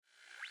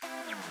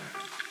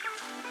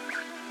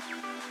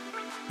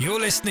You're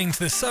listening to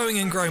the Sowing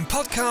and Growing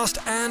podcast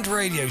and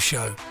radio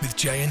show with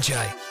J&J.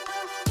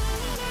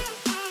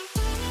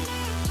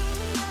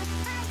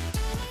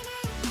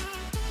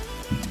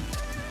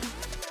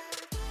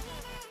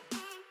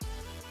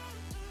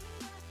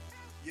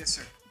 Yes,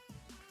 sir.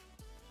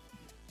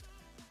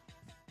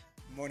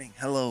 Morning.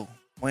 Hello.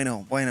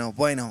 Bueno, bueno,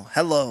 bueno.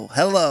 Hello,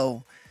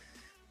 hello.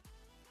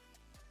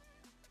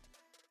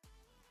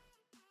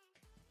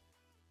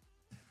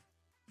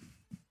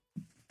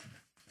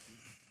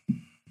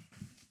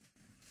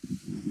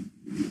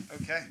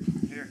 Okay,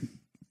 here.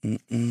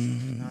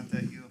 Not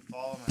that you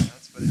follow my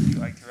notes, but if you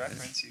like to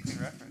reference, you can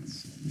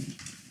reference.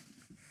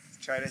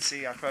 Try to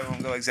see. I probably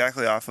won't go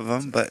exactly off of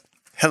them, but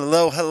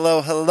hello,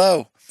 hello,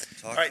 hello.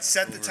 All right,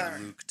 set the timer.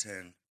 Luke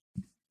 10.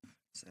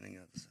 Setting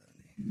up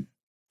 70.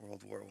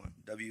 World War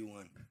I.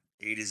 W1.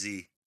 A to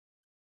Z.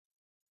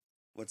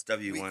 What's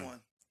W1? Week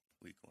one.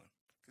 Week 1.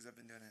 Because I've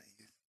been doing it at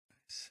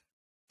youth.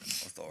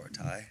 Nice. Authority.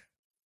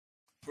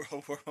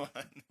 World War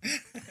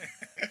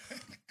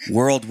I.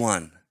 World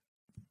 1.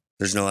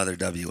 There's no other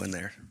W in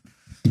there.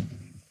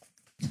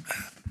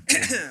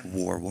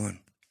 War 1.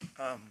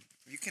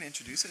 You can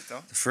introduce it,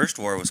 though. The first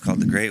war was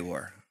called the Great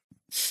War.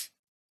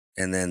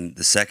 And then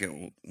the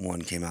second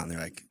one came out and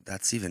they're like,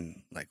 that's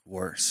even like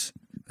worse.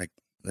 Like,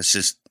 let's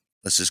just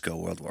go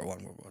World War I,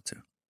 World War II.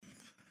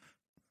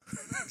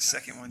 The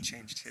second one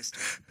changed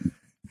history.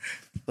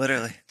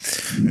 Literally.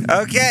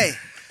 Okay.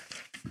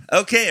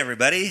 Okay,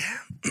 everybody.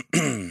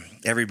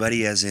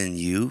 Everybody as in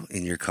you,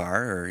 in your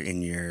car, or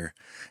in your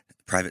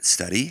private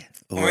study.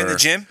 Or in the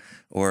gym.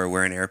 Or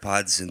wearing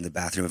AirPods in the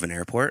bathroom of an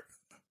airport.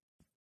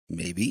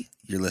 Maybe.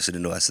 You're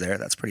listening to us there.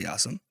 That's pretty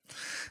awesome.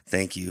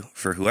 Thank you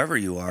for whoever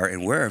you are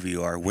and wherever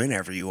you are,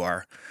 whenever you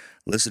are,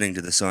 listening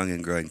to the Sowing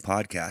and Growing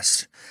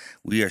podcast.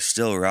 We are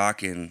still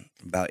rocking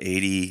about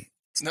 80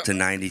 to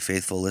 90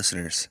 faithful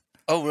listeners.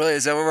 Oh, really?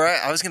 Is that where we're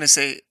at? I was going to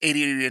say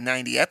 80 to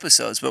 90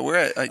 episodes, but we're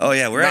at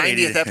we're at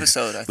 90th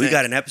episode, I think. We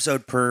got an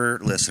episode per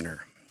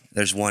listener.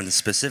 There's one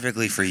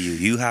specifically for you.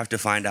 You have to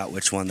find out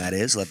which one that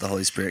is. Let the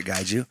Holy Spirit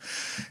guide you.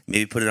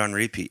 Maybe put it on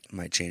repeat. It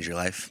might change your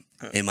life.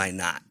 It might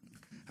not.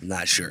 I'm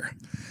not sure.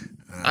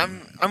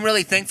 I'm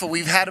really thankful.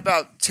 We've had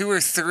about 2 or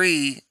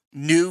 3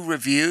 new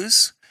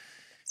reviews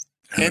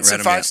and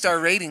some 5-star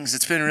ratings.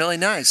 It's been really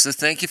nice. So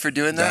thank you for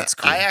doing that. That's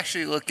cool. I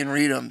actually look and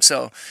read them.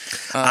 So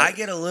I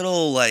get a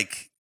little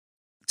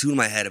tune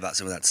my head about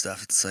some of that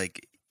stuff. It's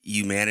like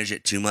you manage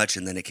it too much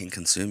and then it can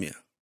consume you.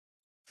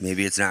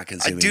 Maybe it's not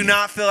consuming I do you.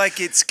 not feel like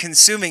it's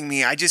consuming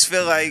me. I just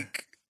feel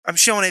like I'm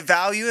showing it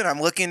value and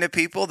I'm looking to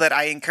people that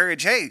I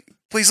encourage, hey,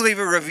 please leave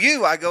a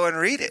review. I go and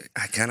read it.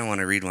 I kind of want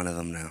to read one of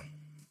them now.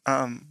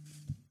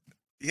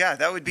 Yeah,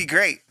 that would be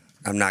great.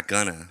 I'm not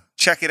gonna.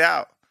 Check it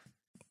out.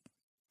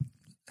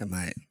 I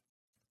might.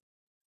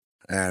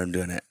 I'm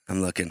doing it.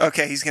 I'm looking.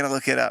 Okay, he's going to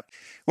look it up.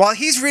 While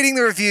he's reading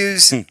the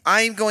reviews,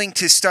 I'm going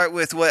to start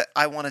with what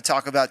I want to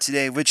talk about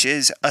today, which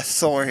is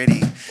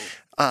authority.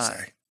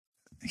 Sorry.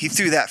 He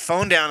threw that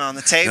phone down on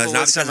the table No, it's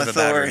not with some because of a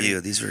bad authority.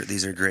 review.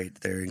 These are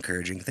great. They're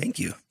encouraging. Thank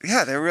you.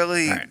 Yeah, they're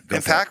really All right,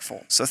 go for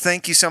impactful. So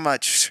thank you so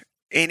much.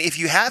 And if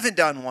you haven't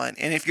done one,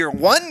 and if you're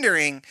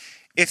wondering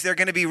if they're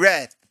going to be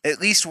read,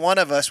 at least one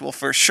of us will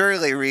for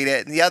surely read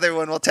it, and the other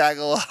one will tag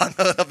along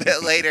a little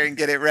bit later and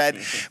get it read.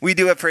 We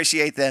do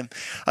appreciate them,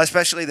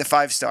 especially the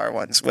 5-star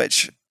ones,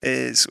 which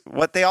is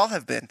what they all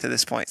have been to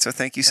this point. So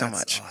thank you so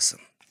much. That's awesome.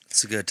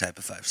 It's a good type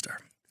of 5-star.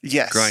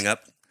 Yes. Growing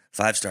up,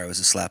 5-star was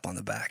a slap on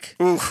the back.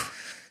 Ooh,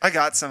 I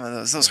got some of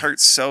those. Those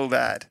hurt so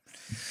bad.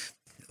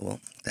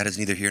 Well, that is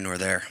neither here nor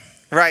there.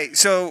 Right.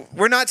 So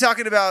we're not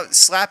talking about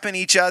slapping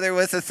each other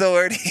with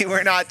authority.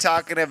 We're not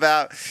talking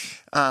about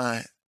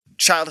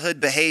childhood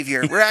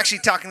behavior. We're actually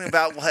talking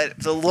about what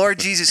the Lord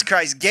Jesus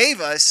Christ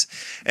gave us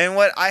and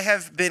what I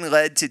have been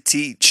led to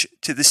teach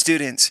to the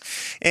students.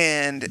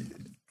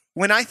 And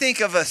when I think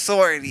of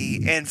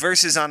authority and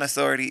verses on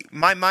authority,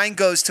 my mind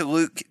goes to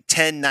Luke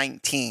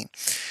 10:19.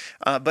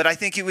 But I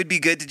think it would be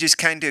good to just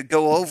kind of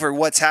go over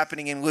what's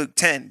happening in Luke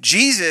 10.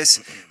 Jesus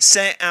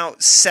sent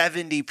out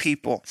 70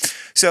 people.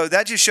 So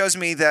that just shows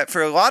me that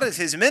for a lot of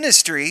his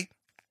ministry,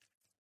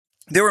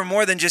 there were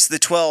more than just the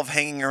 12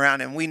 hanging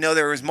around him. We know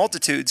there was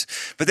multitudes,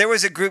 but there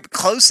was a group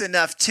close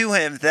enough to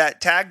him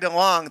that tagged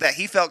along that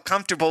he felt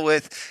comfortable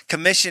with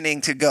commissioning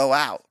to go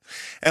out.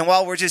 And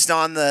while we're just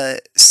on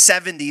the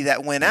 70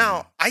 that went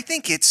out, I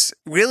think it's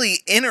really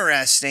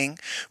interesting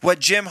what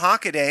Jim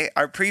Hockaday,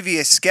 our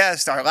previous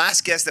guest, our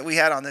last guest that we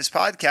had on this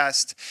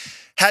podcast,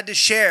 had to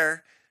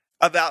share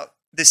about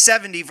the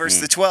 70 versus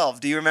the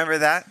 12. Do you remember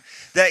that?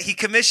 That he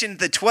commissioned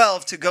the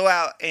 12 to go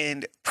out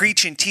and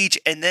preach and teach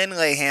and then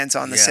lay hands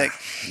on the sick.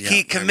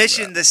 He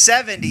commissioned the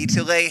 70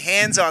 to lay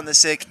hands on the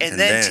sick and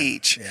then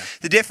teach. Yeah.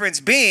 The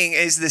difference being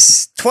is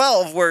the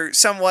 12 were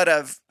somewhat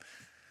of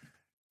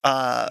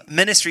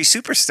ministry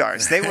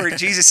superstars. They were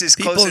Jesus's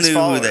closest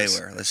followers. People knew who they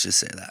were. Let's just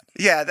say that.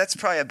 Yeah, that's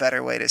probably a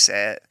better way to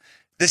say it.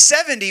 The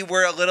 70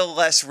 were a little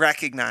less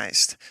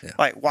recognized. Yeah.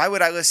 Like, why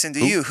would I listen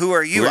to you? Who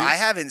are you? I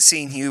haven't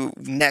seen you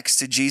next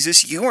to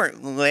Jesus. You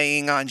weren't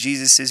laying on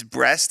Jesus's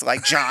breast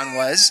like John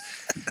was.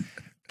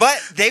 But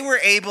they were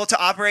able to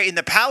operate in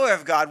the power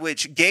of God,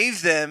 which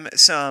gave them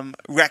some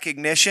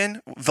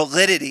recognition,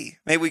 validity.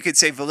 Maybe we could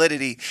say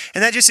validity.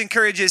 And that just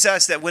encourages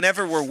us that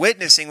whenever we're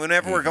witnessing,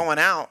 whenever we're going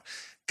out,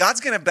 God's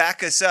going to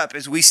back us up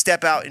as we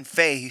step out in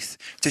faith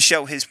to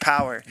show his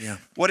power. Yeah.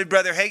 What did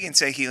Brother Hagin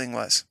say healing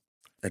was?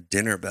 A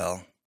dinner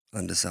bell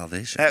unto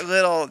salvation. That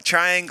little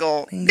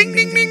triangle, ding, ding,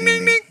 ding,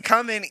 ding, ding.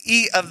 Come and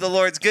eat of the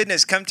Lord's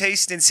goodness. Come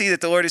taste and see that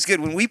the Lord is good.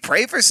 When we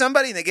pray for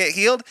somebody and they get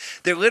healed,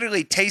 they're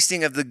literally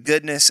tasting of the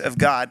goodness of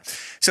God.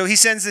 So he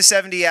sends the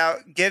 70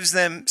 out, gives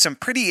them some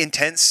pretty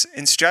intense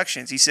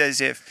instructions. He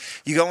says,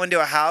 if you go into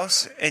a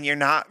house and you're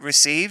not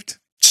received,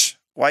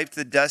 wipe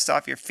the dust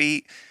off your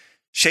feet,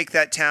 shake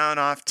that town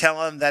off, tell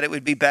them that it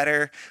would be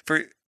better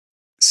for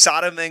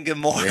Sodom and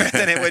Gomorrah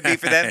than it would be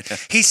for them.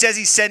 He says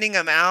he's sending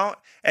them out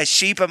as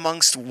sheep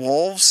amongst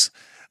wolves.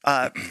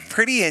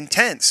 Pretty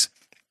intense.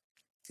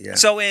 Yeah.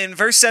 So in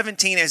verse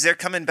 17, as they're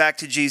coming back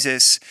to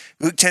Jesus,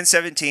 Luke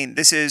 10:17,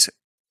 this is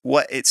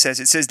what it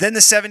says. It says, then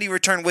the 70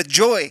 returned with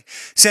joy,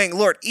 saying,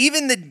 Lord,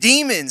 even the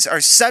demons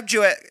are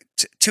subject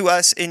to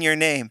us in your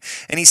name.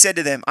 And he said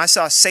to them, I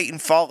saw Satan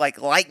fall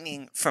like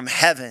lightning from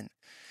heaven.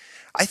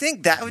 I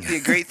think that would be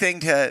a great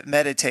thing to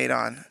meditate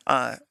on.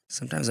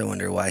 Sometimes I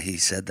wonder why he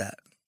said that.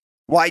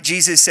 Why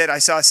Jesus said, I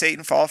saw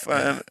Satan fall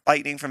from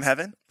lightning from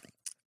heaven?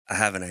 I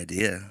have an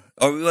idea.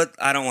 Or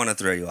I don't want to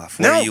throw you off.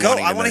 What No, are you go.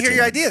 wanting I want to hear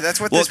your meditate on? idea. That's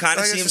what Well, this it kind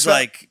of podcast is seems about.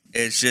 like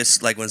it's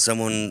just like when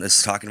someone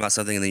is talking about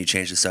something and then you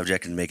change the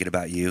subject and make it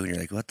about you and you're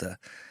like, what the?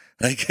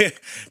 Like,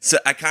 so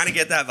I kind of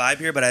get that vibe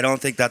here, but I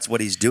don't think that's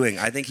what he's doing.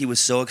 I think he was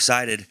so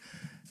excited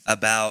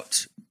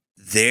about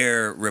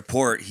their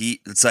report.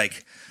 It's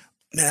like,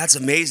 man, that's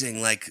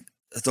amazing. Like,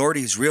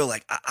 authority is real.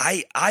 Like,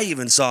 I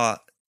even saw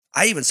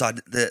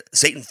the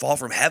Satan fall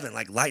from heaven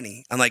like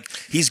lightning. I'm like,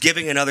 he's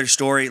giving another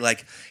story.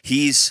 Like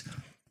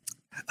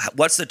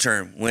what's the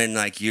term when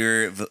like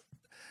you're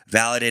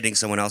validating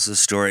someone else's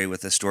story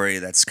with a story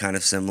that's kind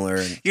of similar?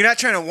 And You're not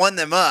trying to one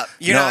them up.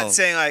 You're No. not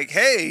saying like,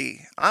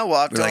 hey, I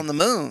walked We're on like- the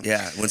moon.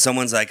 yeah, when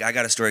someone's like, I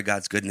got a story of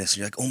God's goodness, and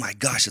you're like, oh my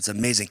gosh, it's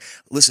amazing.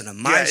 Listen to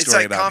my Yeah, it's story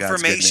like about God's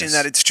confirmation goodness.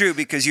 that it's true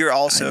because you're I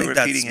also think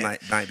repeating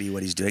that's it. might be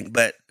what he's doing,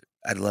 but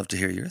I'd love to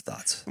hear your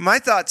thoughts. My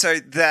thoughts are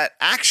that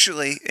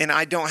actually, and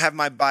I don't have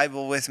my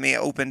Bible with me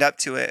opened up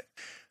to it,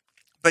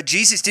 but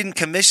Jesus didn't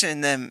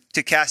commission them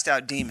to cast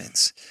out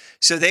demons.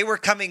 So they were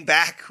coming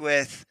back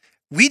with,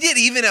 we did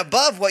even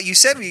above what you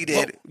said we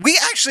did. We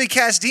actually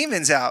cast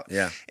demons out.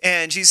 Yeah.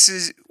 And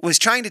Jesus was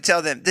trying to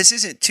tell them, this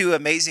isn't too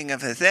amazing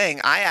of a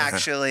thing. I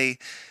actually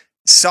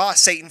saw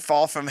Satan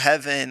fall from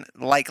heaven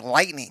like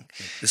lightning.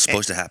 It's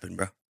supposed to happen,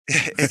 bro.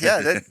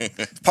 Yeah,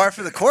 that's par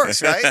for the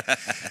course, right?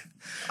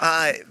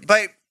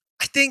 But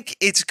I think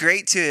it's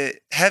great to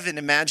have an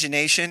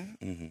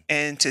imagination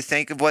and to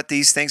think of what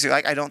these things are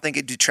like. I don't think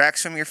it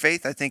detracts from your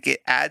faith. I think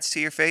it adds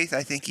to your faith.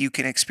 I think you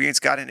can experience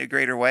God in a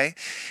greater way.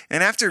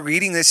 And after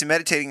reading this and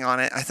meditating on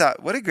it, I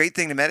thought, what a great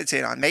thing to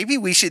meditate on. Maybe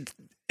we should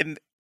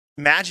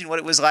imagine what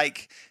it was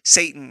like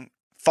Satan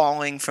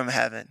falling from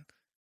heaven.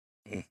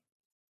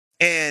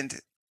 And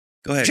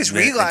Go ahead. just and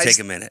realize, take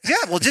a minute. Yeah,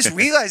 well, just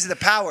realize the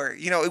power.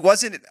 You know, it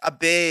wasn't a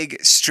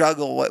big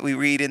struggle what we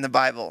read in the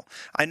Bible.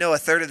 I know a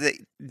third of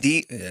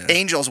the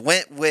angels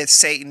went with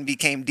Satan,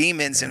 became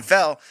demons, and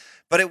fell,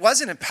 but it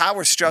wasn't a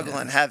power struggle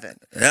in heaven.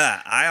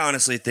 Yeah, I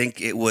honestly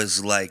think it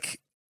was like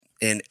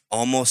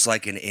almost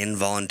like an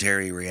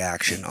involuntary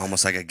reaction,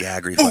 almost like a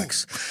gag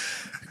reflex.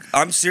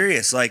 I'm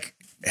serious. Like,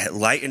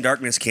 light and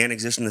darkness can't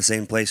exist in the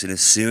same place, and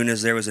as soon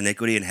as there was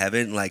iniquity in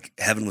heaven, like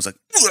heaven was like,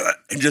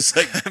 and just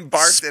like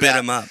spit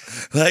them up.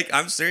 Like,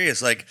 I'm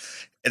serious. Like,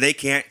 they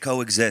can't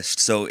coexist.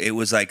 So it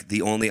was like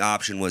the only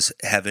option was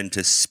heaven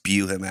to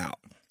spew him out.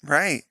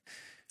 Right.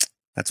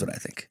 That's what I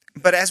think.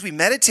 But as we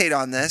meditate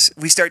on this,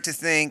 we start to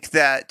think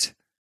that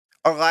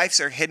our lives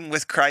are hidden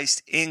with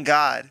Christ in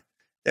God,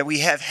 that we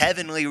have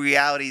heavenly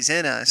realities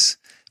in us,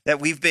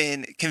 that we've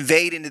been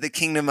conveyed into the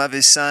kingdom of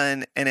his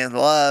Son and in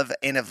love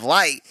and of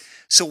light.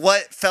 So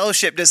what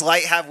fellowship does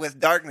light have with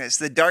darkness?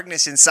 The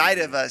darkness inside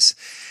of us.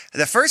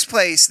 The first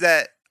place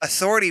that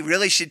authority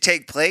really should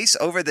take place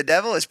over the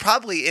devil is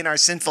probably in our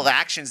sinful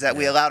actions that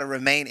we allow to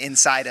remain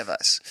inside of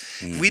us.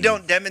 If we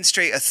don't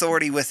demonstrate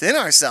authority within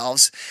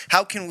ourselves,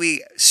 how can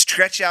we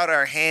stretch out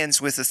our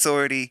hands with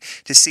authority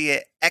to see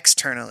it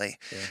externally?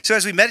 So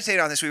as we meditate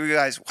on this, we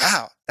realize,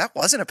 wow, that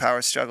wasn't a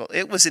power struggle.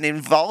 It was an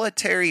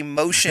involuntary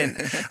motion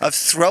of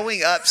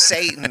throwing up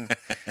Satan.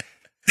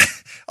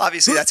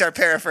 Obviously, that's our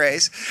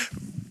paraphrase.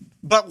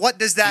 But what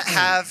does that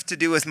have to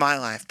do with my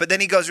life? But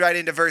then he goes right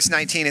into verse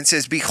 19 and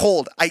says,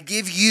 behold, I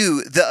give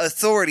you the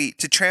authority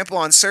to trample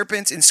on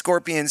serpents and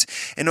scorpions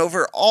and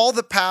over all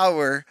the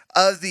power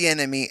of the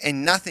enemy,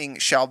 and nothing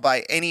shall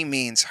by any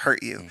means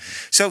hurt you.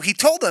 So he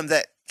told them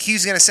that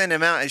he's going to send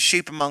them out as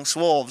sheep amongst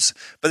wolves.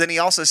 But then he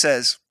also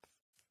says,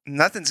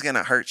 nothing's going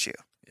to hurt you.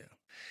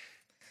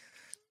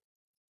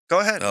 Go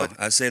ahead. Oh,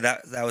 I'd say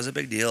that was a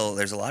big deal.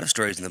 There's a lot of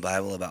stories in the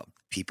Bible about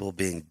people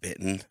being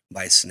bitten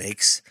by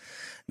snakes.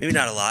 Maybe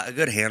not a lot, a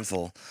good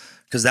handful,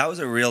 because that was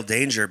a real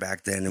danger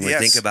back then. And we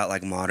think about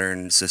like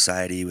modern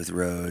society with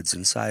roads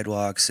and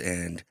sidewalks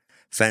and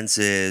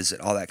fences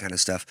and all that kind of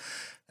stuff.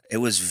 It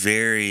was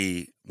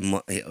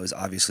it was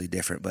obviously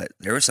different, but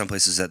there were some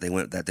places that they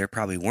went that there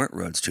probably weren't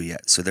roads to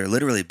yet. So they're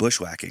literally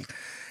bushwhacking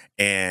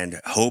and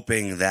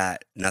hoping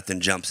that nothing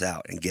jumps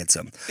out and gets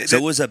them. So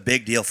it was a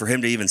big deal for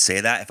him to even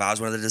say that. If I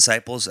was one of the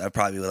disciples, I'd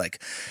probably be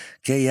like,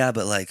 okay, yeah,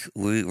 but like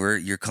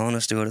you're calling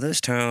us to go to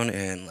this town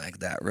and like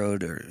that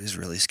road is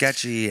really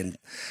sketchy. And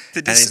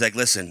he's like,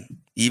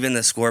 listen, even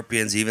the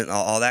scorpions, even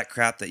all that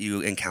crap that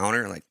you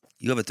encounter, like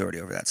you have authority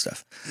over that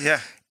stuff.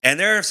 Yeah. And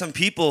there are some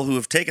people who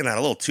have taken that a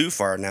little too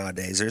far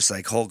nowadays. There's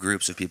like whole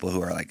groups of people who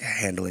are like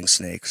handling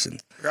snakes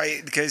and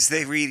right, because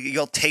they read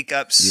you'll take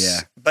ups.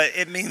 Yeah. But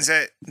it means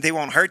that they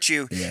won't hurt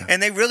you. Yeah.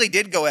 And they really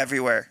did go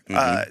everywhere.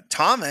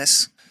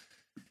 Thomas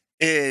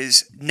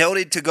is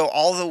noted to go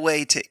all the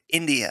way to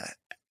India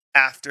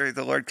after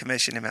the Lord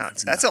commissioned him out.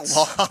 That's a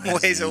long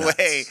ways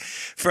away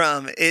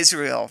from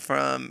Israel,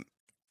 from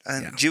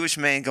a Jewish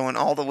man going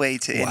all the way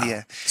to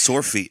India.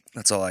 Sore feet.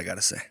 That's all I got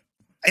to say.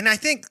 And I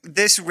think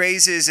this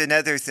raises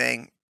another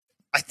thing.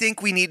 I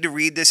think we need to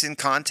read this in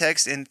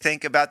context and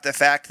think about the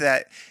fact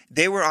that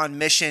they were on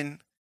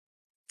mission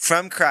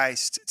from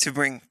Christ to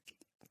bring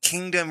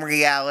kingdom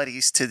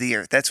realities to the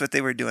earth. That's what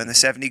they were doing, the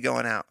 70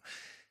 going out.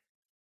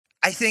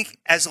 I think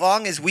as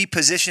long as we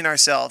position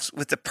ourselves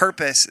with the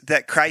purpose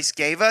that Christ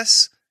gave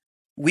us,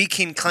 we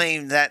can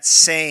claim that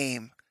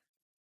same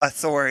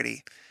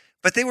authority.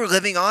 But they were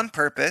living on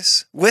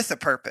purpose with a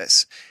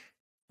purpose.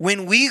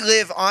 When we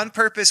live on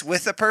purpose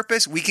with a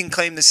purpose, we can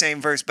claim the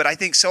same verse. But I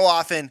think so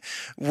often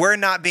we're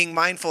not being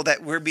mindful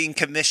that we're being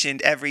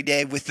commissioned every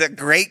day with the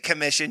Great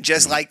Commission,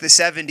 just like the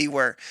 70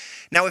 were.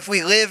 Now, if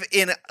we live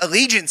in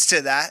allegiance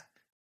to that,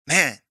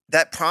 man,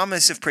 that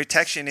promise of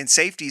protection and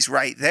safety is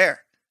right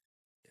there.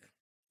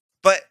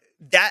 But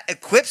that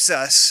equips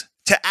us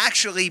to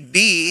actually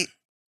be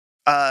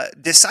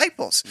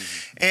disciples.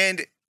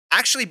 And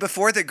actually,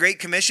 before the Great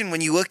Commission,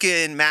 when you look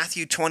in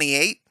Matthew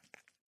 28,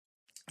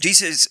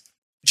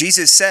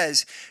 Jesus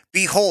says,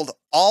 behold,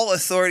 all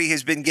authority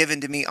has been given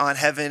to me on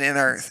heaven and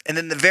earth. And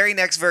then the very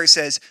next verse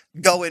says,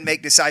 go and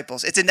make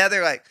disciples. It's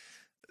another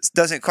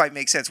doesn't quite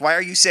make sense. Why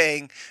are you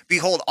saying,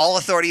 behold, all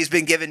authority has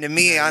been given to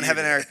me on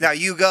heaven and earth? Now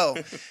you go.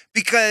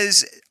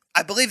 Because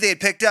I believe they had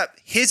picked up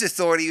his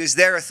authority is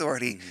their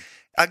authority.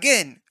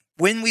 Again,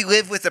 when we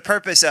live with the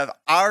purpose of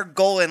our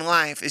goal in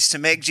life is to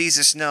make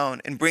Jesus known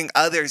and bring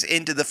others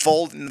into the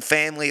fold and the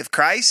family of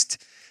Christ,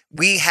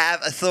 we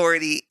have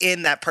authority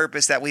in that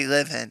purpose that we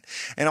live in.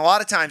 And a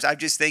lot of times I'm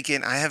just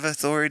thinking, I have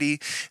authority,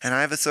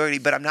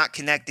 but I'm not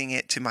connecting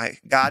it to my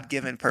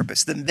God-given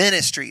purpose. The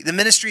ministry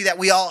that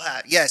we all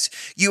have. Yes,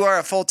 you are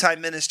a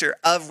full-time minister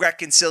of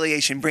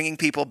reconciliation, bringing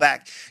people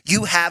back.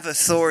 You have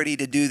authority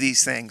to do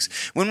these things.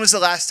 When was the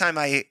last time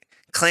I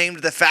claimed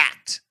the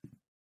fact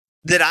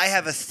that I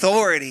have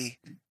authority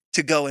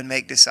to go and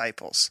make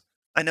disciples?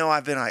 I know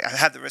I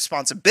have the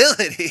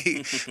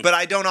responsibility, but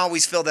I don't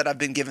always feel that I've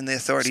been given the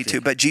authority to.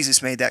 But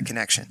Jesus made that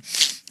connection.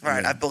 All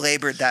right, I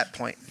belabored that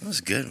point. That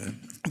was good, man.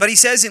 But he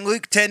says in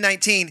Luke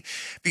 10:19,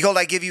 behold,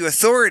 I give you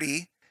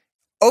authority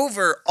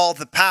over all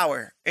the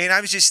power. And I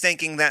was just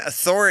thinking that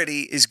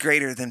authority is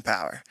greater than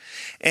power.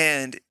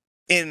 And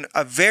in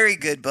a very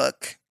good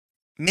book,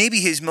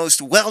 maybe his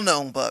most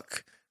well-known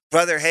book,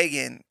 Brother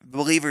Hagin,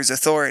 Believer's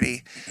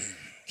Authority,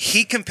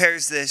 he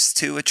compares this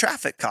to a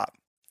traffic cop.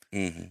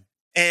 Mm-hmm.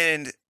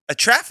 And a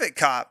traffic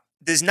cop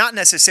does not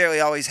necessarily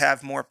always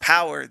have more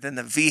power than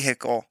the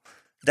vehicle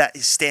that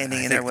is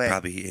standing in their way.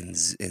 Probably in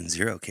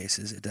zero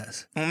cases it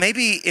does. Well,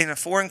 maybe in a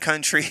foreign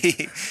country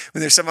when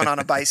there's someone on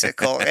a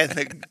bicycle and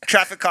the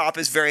traffic cop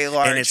is very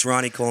large. And it's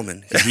Ronnie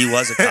Coleman. He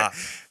was a cop.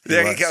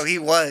 There you go. He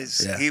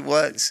was. Yeah. He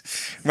was.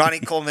 Ronnie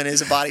Coleman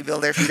is a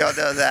bodybuilder, if you don't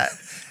know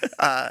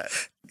that.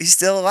 He's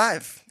still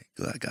alive.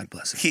 God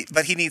bless him.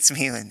 But he needs some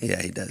healing.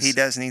 Yeah, he does. He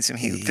does need some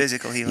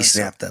physical healing. He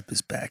snapped up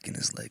his back and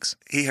his legs.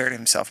 He hurt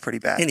himself pretty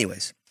bad.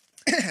 Anyways,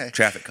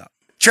 traffic cop.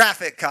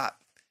 Traffic cop.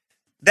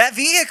 That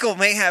vehicle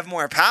may have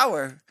more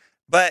power,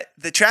 but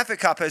the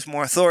traffic cop has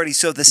more authority.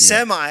 So the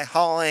semi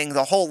hauling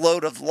the whole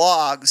load of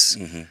logs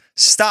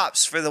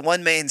stops for the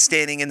one man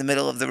standing in the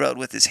middle of the road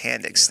with his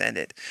hand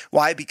extended.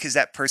 Why? Because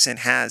that person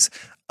has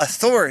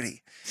authority.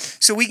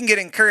 So we can get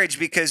encouraged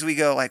because we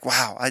go like,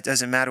 wow, it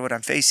doesn't matter what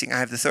I'm facing. I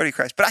have the authority of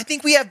Christ. But I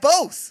think we have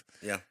both.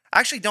 Yeah. I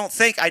actually don't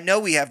think, I know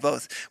we have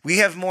both. We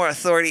have more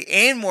authority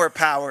and more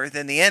power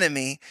than the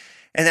enemy.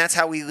 And that's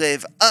how we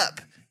live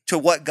up to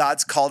what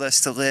God's called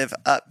us to live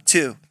up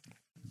to.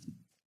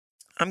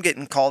 I'm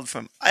getting called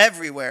from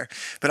everywhere,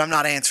 but I'm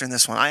not answering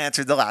this one. I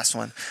answered the last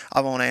one. I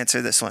won't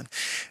answer this one.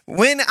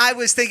 When I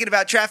was thinking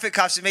about traffic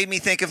cops, it made me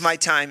think of my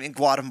time in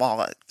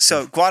Guatemala.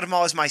 So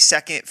Guatemala is my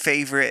second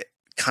favorite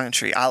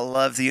country. I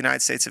love the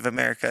United States of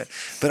America,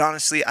 but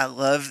honestly, I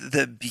love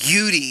the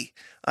beauty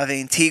of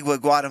Antigua,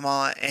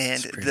 Guatemala,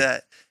 and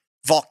the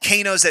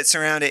volcanoes that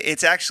surround it.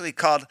 It's actually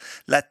called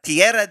La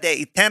Tierra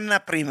de Eterna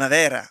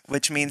Primavera,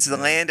 which means the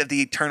land of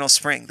the eternal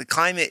spring. The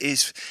climate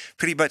is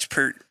pretty much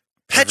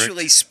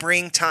perpetually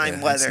springtime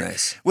Yeah, that's weather,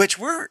 nice. which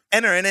we're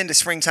entering into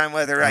springtime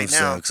weather right I'm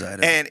now. so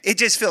excited. And it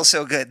just feels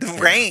so good. The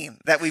rain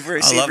that we've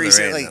received love the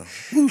rain,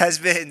 recently has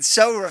been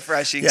so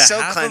refreshing, Yeah, so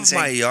half cleansing.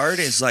 of my yard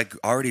is like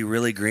already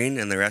really green,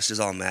 and the rest is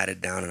all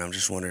matted down, and I'm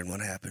just wondering what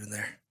happened in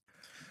there.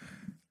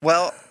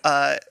 Well,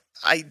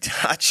 I'm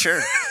not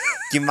sure.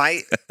 You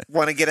might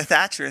want to get a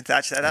thatcher and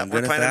thatch that up. I'm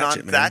We're gonna planning thatch on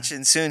it, man.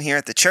 thatching soon here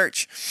at the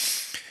church.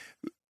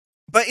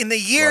 But in the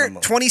year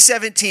Guatemala.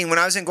 2017, when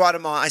I was in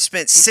Guatemala, I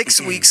spent 6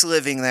 weeks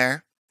living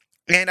there,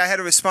 and I had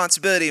a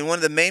responsibility. And one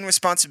of the main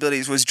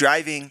responsibilities was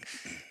driving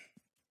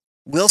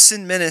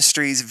Wilson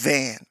Ministries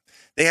van.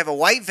 They have a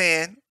white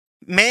van,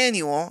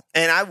 manual,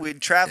 and I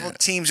would travel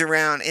teams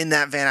around in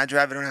that van. I'd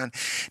drive it around.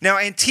 Now,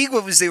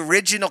 Antigua was the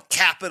original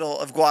capital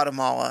of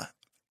Guatemala,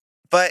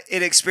 but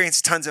it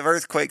experienced tons of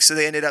earthquakes, so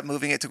they ended up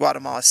moving it to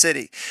Guatemala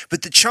City.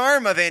 But the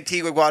charm of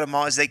Antigua,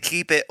 Guatemala is they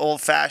keep it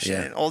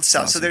old-fashioned and old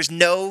style. So awesome. there's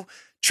no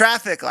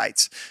traffic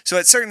lights. So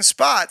at certain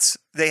spots,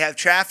 they have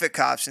traffic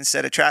cops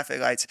instead of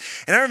traffic lights.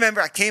 And I remember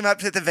I came up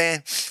to the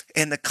van,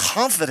 and the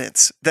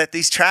confidence that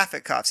these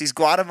traffic cops, these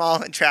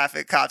Guatemalan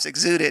traffic cops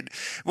exuded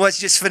was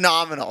just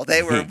phenomenal.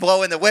 They were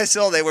blowing the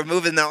whistle. They were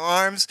moving their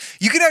arms.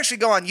 You can actually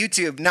go on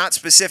YouTube, not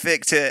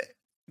specific to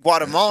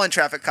Guatemalan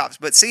traffic cops,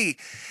 but see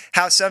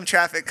how some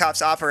traffic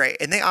cops operate.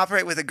 And they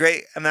operate with a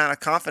great amount of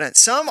confidence.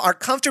 Some are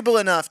comfortable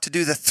enough to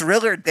do the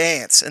Thriller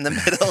dance in the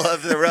middle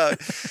of the road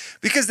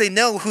because they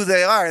know who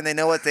they are and they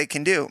know what they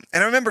can do.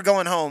 And I remember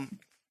going home,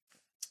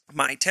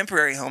 my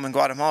temporary home in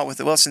Guatemala with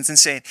the Wilsons, and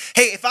saying,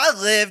 hey, if I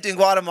lived in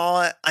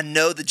Guatemala, I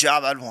know the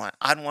job I'd want.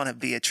 I'd want to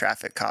be a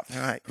traffic cop.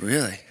 They're like,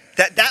 Really?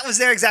 that was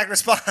their exact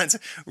response.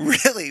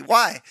 Really?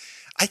 Why?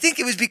 I think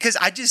it was because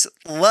I just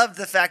loved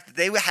the fact that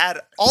they had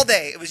all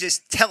day. It was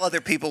just tell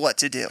other people what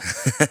to do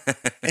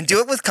and do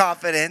it with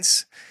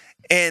confidence.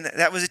 And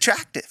that was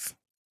attractive.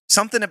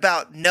 Something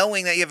about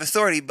knowing that you have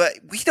authority, but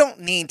we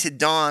don't need to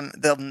don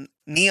the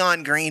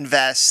neon green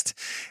vest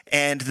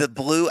and the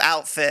blue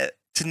outfit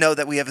to know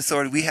that we have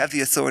authority. We have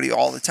the authority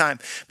all the time.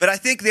 But I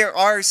think there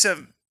are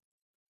some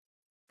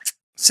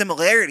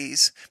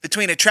similarities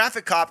between a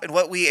traffic cop and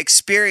what we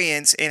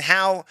experience and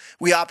how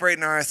we operate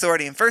in our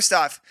authority. And first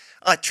off,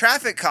 a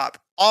traffic cop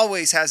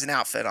always has an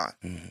outfit on.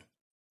 Mm-hmm.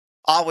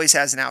 Always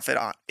has an outfit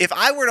on. If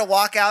I were to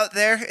walk out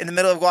there in the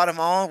middle of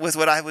Guatemala with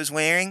what I was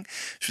wearing,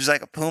 which was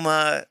like a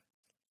Puma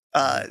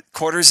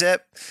quarter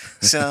zip,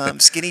 some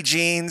skinny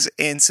jeans,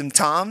 and some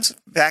Toms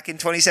back in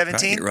Probably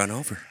 2017, get run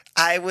over.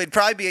 I would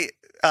probably be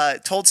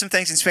told some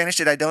things in Spanish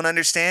that I don't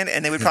understand,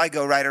 and they would probably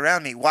go right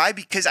around me. Why?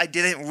 Because I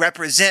didn't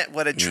represent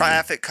what a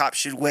traffic cop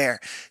should wear.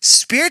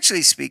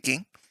 Spiritually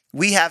speaking,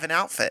 we have an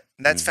outfit.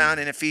 That's found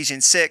in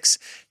Ephesians 6,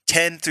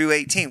 10 through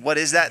 18. What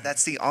is that?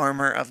 That's the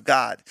armor of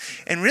God.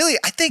 And really,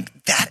 I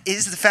think that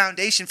is the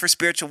foundation for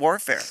spiritual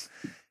warfare.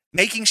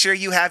 Making sure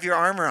you have your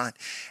armor on.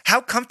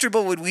 How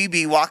comfortable would we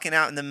be walking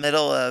out in the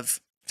middle of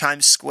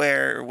Times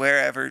Square or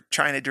wherever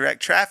trying to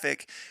direct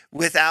traffic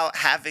without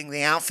having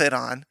the outfit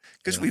on?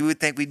 Because we would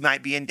think we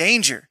might be in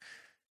danger.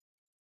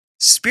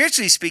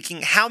 Spiritually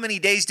speaking, how many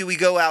days do we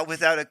go out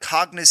without a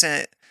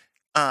cognizant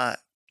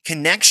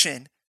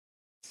connection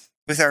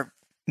with our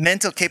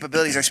mental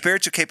capabilities, our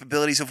spiritual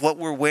capabilities of what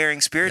we're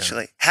wearing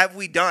spiritually? Have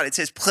we done? It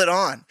says put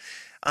on.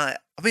 I'll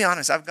be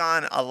honest, I've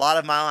gone a lot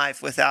of my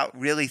life without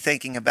really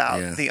thinking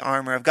about the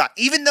armor of God.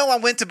 Even though I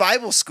went to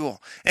Bible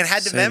school and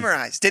had to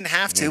memorize, didn't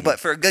have to, but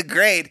for a good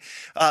grade,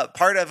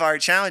 part of our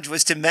challenge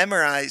was to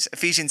memorize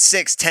Ephesians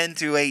 6, 10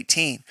 through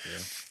 18. Yeah.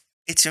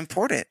 It's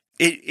important.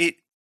 It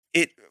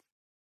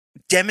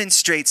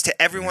demonstrates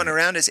to everyone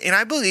around us. And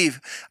I believe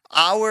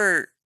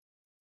our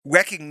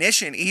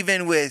recognition,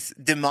 even with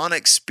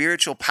demonic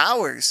spiritual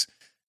powers,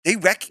 they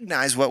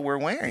recognize what we're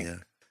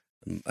wearing.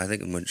 Yeah. I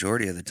think a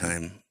majority of the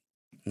time,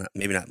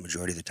 maybe not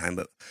majority of the time,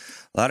 but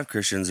a lot of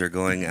Christians are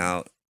going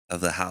out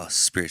of the house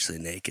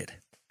spiritually naked.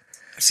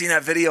 I've seen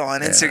that video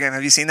on Instagram.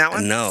 Have you seen that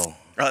one? No.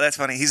 Oh, that's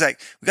funny. He's like,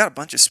 we got a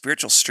bunch of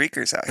spiritual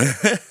streakers out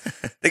here.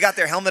 They got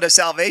their helmet of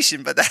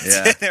salvation, but that's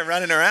it. They're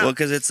running around. Well,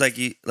 because it's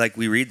like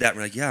we read that and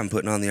we're like, yeah, I'm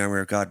putting on the armor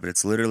of God, but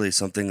it's literally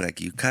something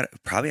like you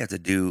probably have to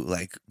do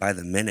like by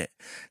the minute.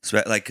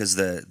 So, like, because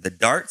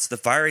the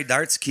fiery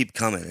darts keep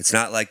coming. It's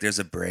not like there's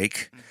a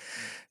break.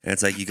 And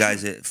it's like you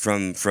guys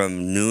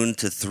from noon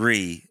to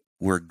 3,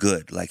 we're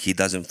good. Like he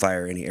doesn't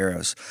fire any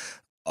arrows.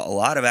 A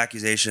lot of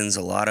accusations,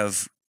 a lot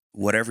of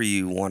whatever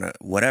you want to,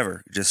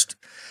 whatever, just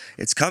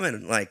it's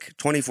coming like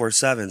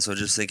 24/7. So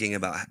just thinking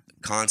about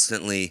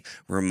constantly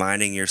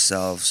reminding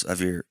yourselves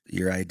of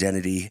your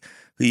identity,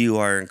 who you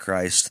are in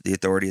Christ, the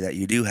authority that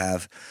you do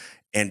have,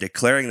 and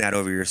declaring that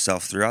over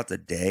yourself throughout the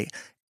day.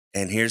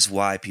 And here's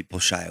why people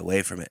shy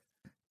away from it.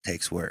 It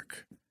takes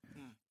work.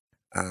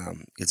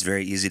 It's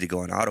very easy to go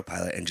on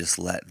autopilot and just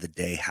let the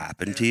day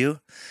happen to you.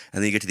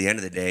 And then you get to the end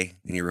of the day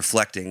and you're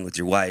reflecting with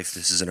your wife.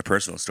 This isn't a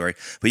personal story,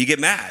 but you get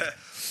mad.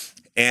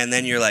 And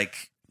then you're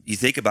like, you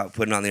think about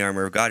putting on the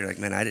armor of God. You're like,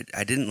 man,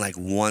 I didn't like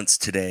once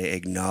today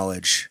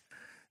acknowledge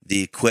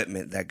the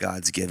equipment that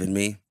God's given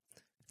me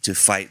to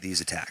fight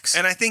these attacks.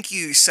 And I think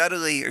you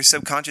subtly or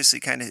subconsciously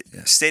kind of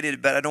stated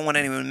it, but I don't want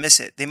anyone to miss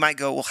it. They might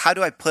go, well, how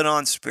do I put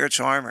on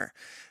spiritual armor?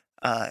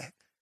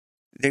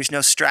 There's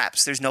no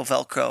straps. There's no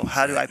Velcro.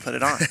 How do I put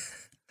it on?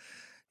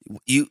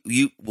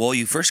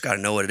 You first got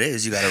to know what it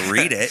is. You got to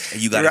read it.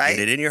 You got to Right.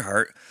 get it in your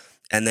heart.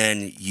 And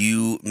then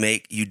you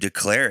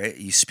declare it.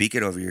 You speak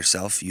it over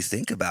yourself. You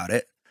think about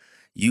it.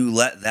 You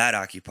let that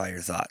occupy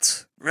your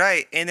thoughts.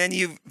 Right. And then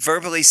you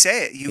verbally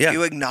say it.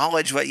 You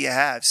acknowledge what you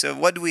have. So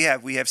what do we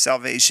have? We have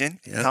salvation,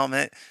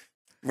 helmet,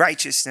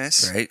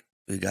 righteousness. Right.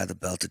 We got the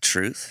belt of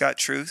truth. Got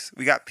truth.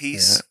 We got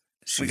peace.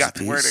 Shoes We got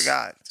of the word of peace.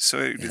 God.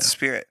 So the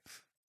Spirit.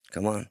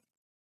 Come on.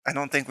 I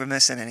don't think we're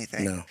missing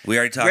anything. No. We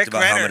already talked Rick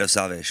about Renner- helmet of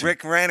salvation.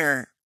 Rick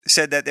Renner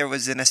said that there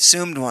was an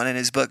assumed one in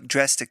his book,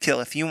 Dressed to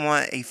Kill. If you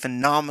want a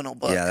phenomenal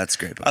book Yeah, that's a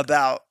great book.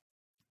 about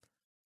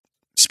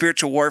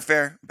spiritual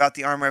warfare, about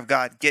the armor of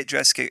God, get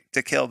Dressed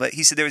to Kill. But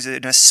he said there was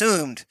an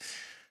assumed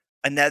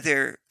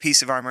another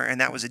piece of armor, and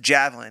that was a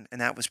javelin,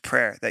 and that was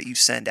prayer that you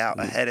send out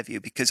ahead of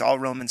you, because all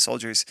Roman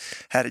soldiers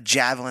had a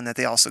javelin that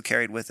they also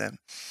carried with them.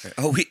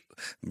 we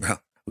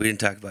didn't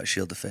talk about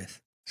shield of faith.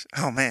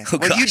 Oh, man. Oh,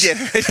 well, you gosh.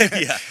 did.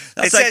 Yeah,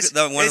 that's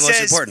one of the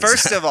most important.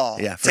 First of all,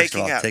 Yeah, take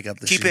up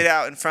the keep shield. it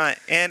out in front.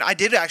 And I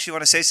did actually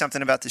want to say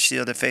something about the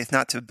shield of faith,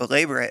 not to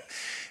belabor it,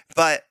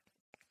 but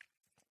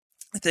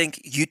I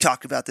think you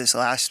talked about this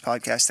last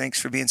podcast. Thanks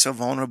for being so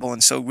vulnerable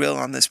and so real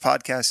on this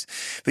podcast.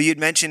 But you'd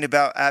mentioned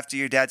about after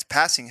your dad's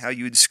passing, how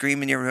you would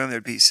scream in your room.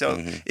 There'd be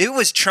it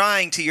was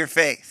trying to your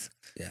faith.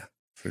 Yeah,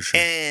 for sure.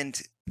 And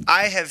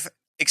I have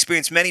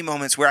experienced many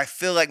moments where I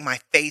feel like my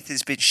faith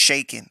has been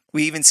shaken.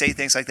 We even say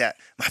things like that.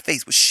 My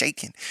faith was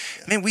shaken.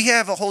 I mean, we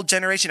have a whole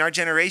generation, our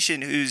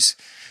generation, who's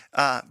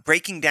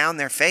breaking down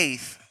their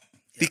faith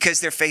because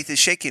their faith is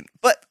shaken.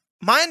 But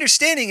my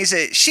understanding is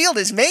that shield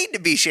is made to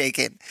be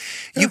shaken.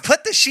 You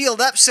put the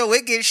shield up so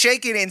it gets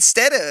shaken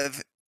instead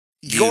of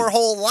your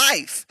whole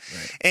life.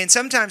 Right. And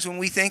sometimes when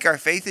we think our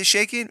faith is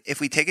shaken, if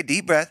we take a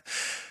deep breath,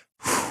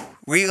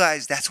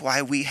 realize that's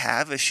why we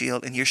have a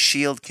shield, and your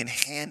shield can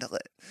handle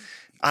it.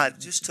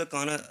 Just took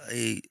on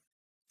a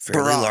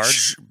fairly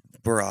large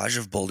barrage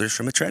of boulders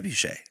from a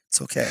trebuchet.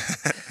 It's okay.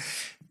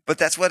 But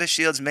that's what a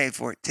shield's made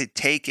for, to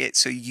take it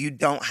so you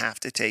don't have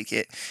to take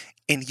it.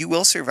 And you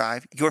will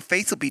survive. Your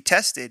faith will be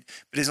tested,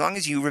 but as long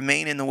as you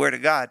remain in the Word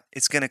of God,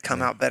 it's going to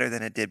come out better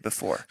than it did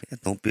before. Yeah,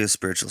 don't be a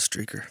spiritual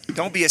streaker.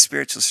 Don't be a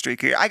spiritual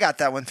streaker. I got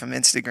that one from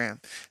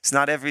Instagram. It's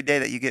not every day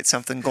that you get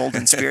something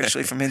golden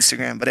spiritually from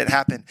Instagram, but it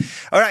happened.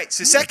 All right,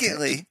 so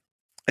secondly,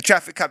 a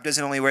traffic cop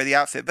doesn't only wear the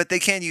outfit, but they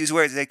can use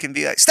words. They can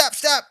be like, stop.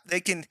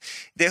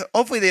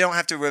 Hopefully they don't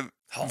have to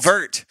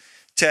revert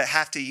to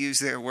have to use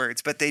their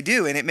words, but they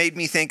do. And it made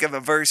me think of a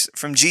verse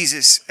from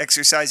Jesus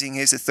exercising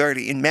his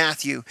authority in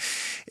Matthew,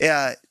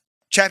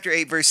 chapter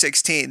 8, verse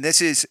 16.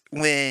 This is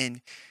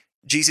when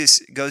Jesus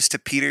goes to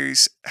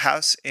Peter's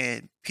house,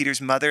 and Peter's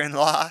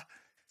mother-in-law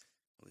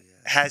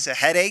has a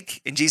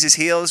headache, and Jesus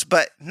heals.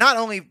 But not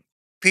only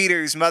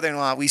Peter's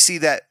mother-in-law, we see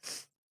that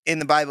in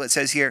the Bible it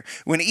says here,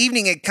 when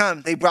evening had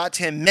come, they brought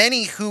to him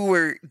many who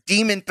were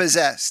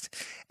demon-possessed,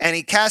 and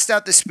he cast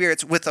out the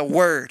spirits with a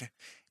word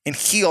and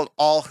healed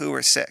all who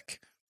were sick.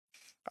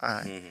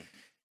 I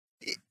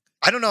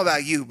don't know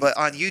about you, but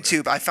on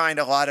YouTube, I find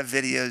a lot of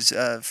videos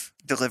of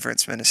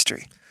deliverance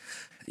ministry.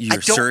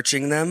 You're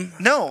searching them?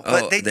 No,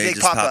 but they just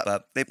pop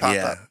up. They pop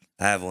up.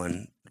 I have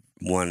one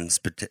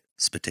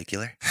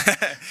particular.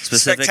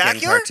 Specific and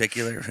Spectacular?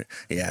 particular.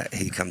 Yeah,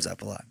 he comes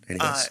up a lot.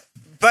 Anyways.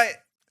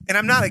 And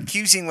I'm not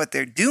accusing what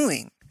they're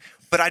doing,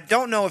 but I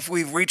don't know if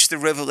we've reached the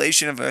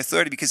revelation of our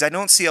authority, because I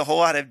don't see a whole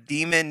lot of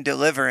demon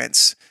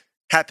deliverance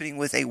happening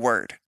with a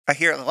word. I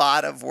hear a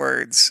lot of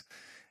words,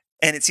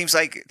 and it seems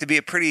like to be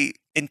a pretty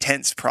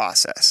intense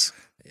process.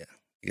 Yeah.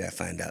 You got to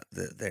find out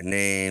their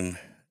name,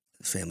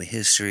 family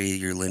history,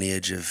 your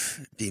lineage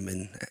of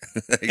demon.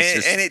 And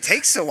it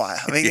takes a while.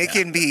 I mean, it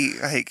can be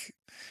like,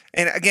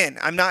 and again,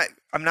 I'm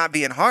not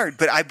being hard,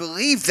 but I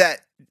believe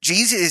that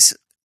Jesus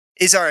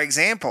is our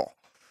example.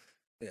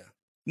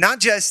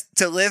 Not just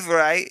to live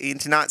right and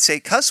to not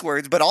say cuss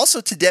words, but also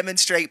to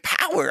demonstrate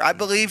power. I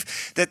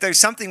believe that there's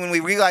something when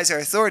we realize our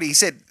authority. He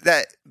said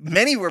that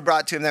many were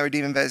brought to him that were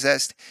demon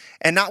possessed,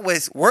 and not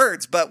with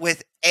words, but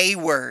with a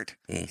word.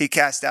 He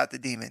cast out the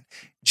demon.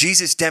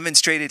 Jesus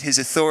demonstrated his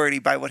authority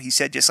by what he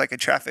said, just like a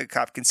traffic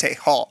cop can say,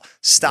 halt,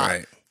 stop,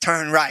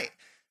 turn right.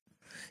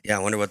 Yeah, I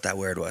wonder what that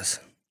word was.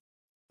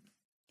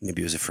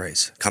 Maybe it was a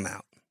phrase. Come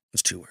out. It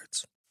was 2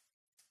 words.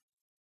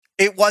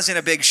 It wasn't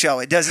a big show.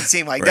 It doesn't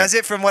seem like, does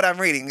it, from what I'm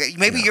reading?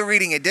 Maybe you're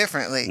reading it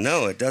differently.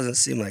 No, it doesn't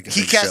seem like a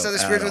He big cast show out the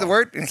spirit with the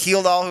word and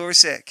healed all who were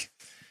sick,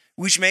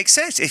 which makes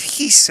sense. If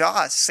he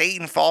saw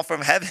Satan fall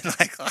from heaven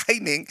like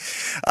lightning,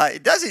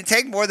 it doesn't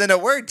take more than a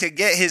word to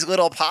get his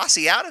little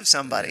posse out of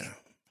somebody.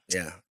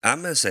 Yeah.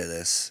 I'm going to say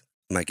this.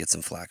 Might get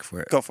some flack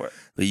for it. Go for it.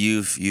 But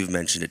you've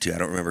mentioned it too. I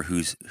don't remember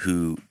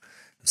who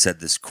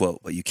said this quote,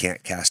 but you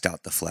can't cast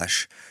out the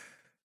flesh.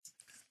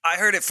 I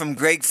heard it from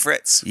Greg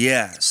Fritz.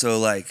 Yeah. So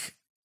like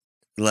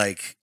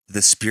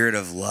the spirit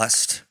of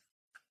lust,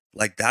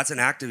 like that's an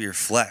act of your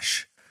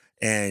flesh.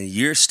 and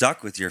you're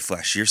stuck with your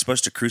flesh. You're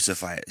supposed to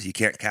crucify it. You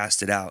can't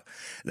cast it out.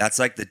 That's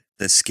like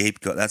the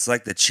scapegoat. That's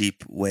like the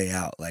cheap way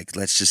out. Like,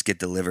 let's just get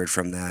delivered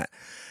from that.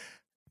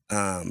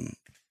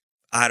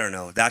 I don't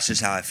know. That's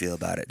just how I feel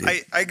about it, dude.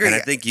 I agree. And I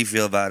think you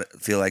feel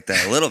like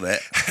that a little bit.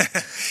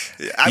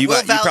 I will you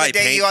probably validate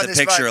paint you on the this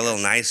picture a podcast. little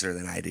nicer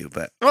than I do,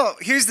 but Well,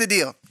 here's the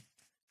deal.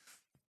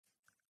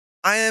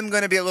 I am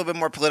going to be a little bit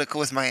more political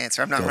with my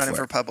answer. I'm not Go running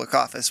for for public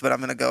office, but I'm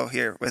going to go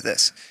here with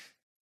this.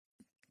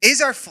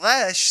 Is our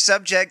flesh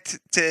subject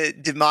to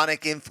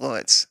demonic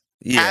influence?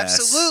 yes.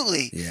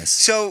 Absolutely. Yes.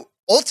 So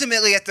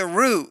ultimately, at the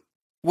root,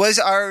 was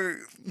our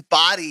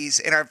bodies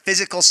and our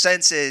physical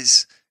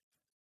senses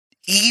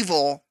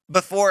evil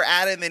before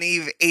Adam and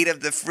Eve ate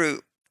of the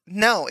fruit?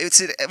 No,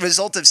 it's a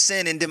result of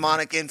sin and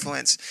demonic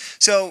influence.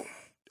 So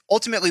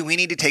ultimately, we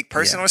need to take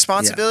personal Yeah,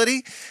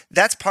 responsibility.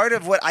 That's part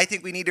of what I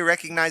think we need to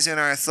recognize in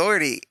our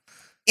authority.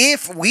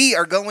 If we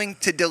are going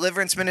to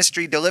deliverance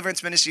ministry,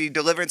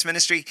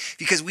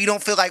 because we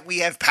don't feel like we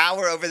have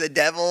power over the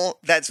devil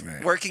that's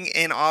Right. working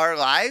in our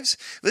lives,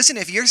 listen,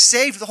 if you're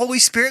saved, the Holy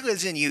Spirit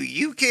lives in you.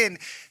 You can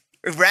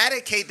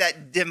eradicate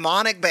that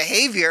demonic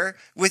behavior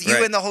with you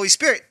Right. and the Holy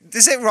Spirit.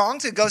 Is it wrong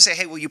to go say,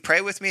 hey, will you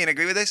pray with me and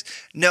agree with this?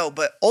 No,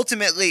 but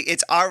ultimately,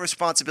 it's our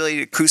responsibility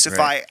to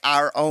crucify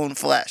our own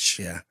flesh.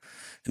 Yeah.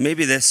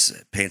 Maybe this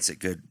paints it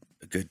good.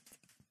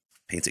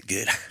 Paints it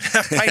good.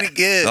 Paint it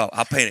good. Oh,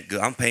 I'll paint it good.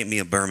 I'm painting me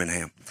a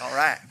Birmingham. All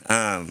right.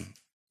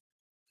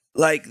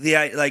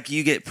 Like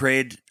you get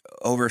prayed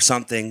over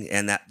something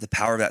and that the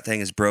power of that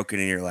thing is broken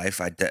in your life.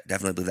 I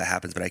definitely believe that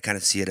happens, but I kind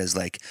of see it as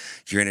like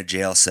you're in a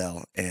jail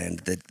cell and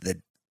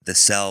the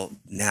cell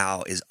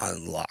now is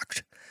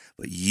unlocked,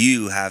 but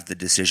you have the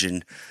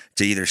decision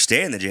to either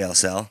stay in the jail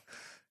cell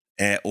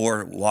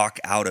or walk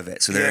out of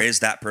it. So there Yeah. is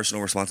that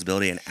personal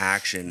responsibility and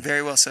action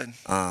Very well said.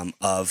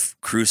 of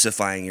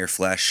crucifying your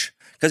flesh.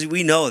 Because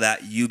we know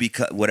that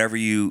whatever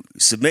you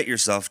submit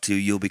yourself to,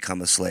 you'll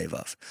become a slave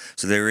of.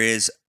 So there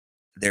is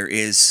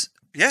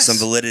Yes. some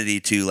validity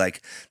to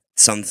like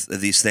some of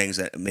these things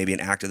that maybe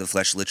an act of the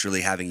flesh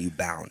literally having you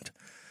bound.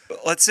 But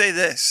let's say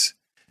this.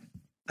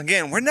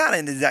 Again, we're not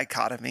into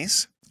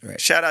dichotomies.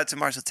 Right. Shout out to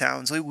Marshall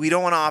Townsley. We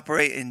don't want to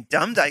operate in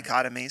dumb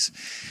dichotomies.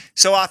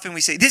 So often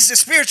we say, this is a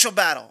spiritual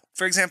battle.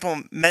 For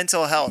example,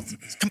 mental health.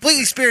 It's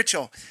completely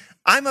spiritual.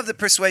 I'm of the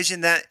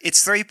persuasion that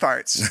it's three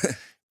parts.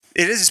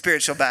 It is a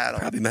spiritual battle.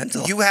 Probably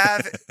mental. You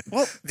have,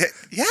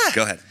 yeah.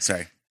 Go ahead.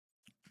 Sorry.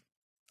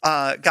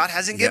 God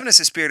hasn't given us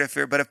a spirit of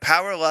fear, but of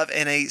power, love,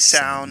 and a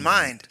sound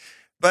mind.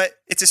 But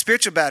it's a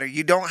spiritual battle.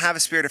 You don't have a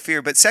spirit of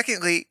fear. But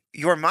secondly,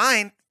 your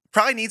mind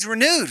probably needs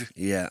renewed.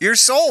 Yeah. Your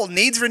soul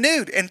needs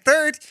renewed. And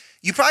third,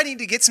 you probably need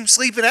to get some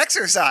sleep and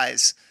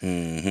exercise.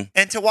 Mm-hmm.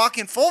 And to walk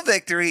in full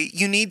victory,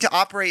 you need to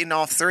operate in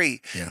all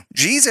three. Yeah.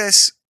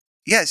 Jesus,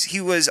 yes,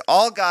 he was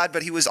all God,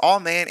 but he was all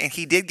man, and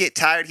he did get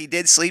tired. He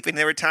did sleep, and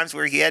there were times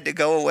where he had to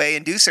go away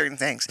and do certain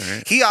things.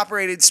 Right. He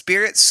operated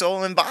spirit,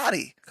 soul, and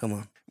body. Come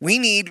on. We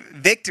need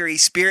victory,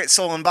 spirit,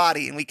 soul, and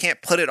body, and we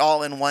can't put it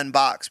all in one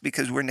box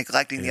because we're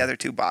neglecting the other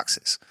two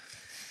boxes.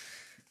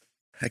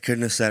 I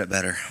couldn't have said it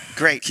better.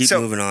 Great. Keep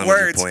So, moving on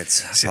words. with your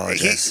points.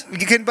 Apologize.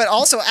 You can, but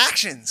also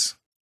actions.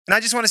 And I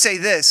just want to say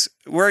this,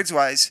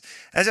 words-wise,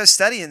 as I was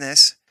studying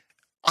this,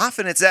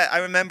 often it's that I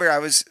remember I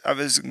was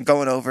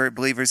going over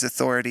Believer's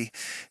Authority,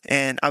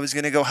 and I was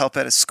going to go help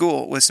at a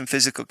school with some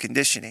physical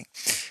conditioning.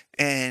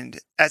 And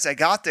as I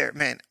got there,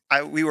 man,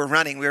 we were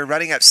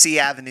running up C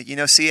Avenue. You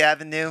know C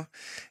Avenue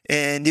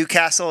in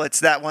Newcastle?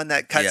 It's that one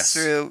that cuts Yes.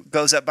 through,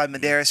 goes up by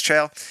Madeiras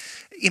Trail.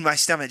 In my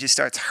stomach just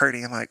starts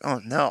hurting. I'm like,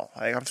 oh no,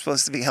 like, I'm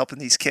supposed to be helping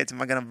these kids.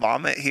 Am I going to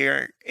vomit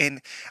here?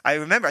 And I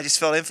remember I just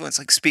felt influence,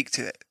 like speak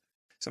to it.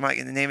 So I'm like,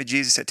 in the name of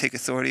Jesus, I take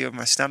authority over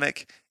my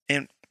stomach,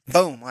 and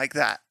boom, like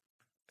that.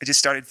 I just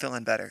started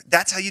feeling better.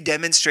 That's how you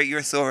demonstrate your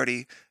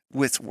authority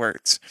with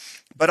words.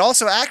 But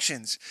also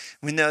actions.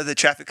 We know the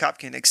traffic cop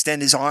can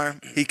extend his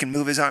arm. He can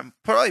move his arm.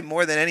 Probably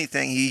more than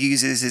anything, he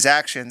uses his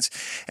actions.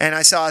 And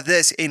I saw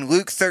this in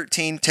Luke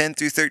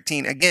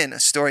 13:10-13. Again, a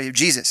story of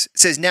Jesus. It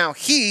says, now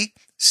he,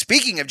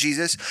 speaking of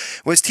Jesus,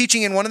 was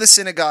teaching in one of the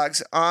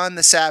synagogues on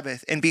the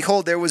Sabbath. And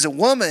behold, there was a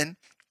woman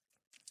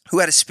who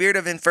had a spirit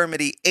of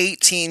infirmity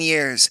 18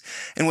 years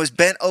and was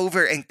bent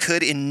over and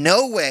could in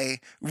no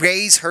way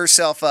raise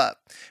herself up.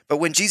 But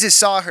when Jesus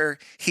saw her,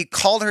 he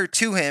called her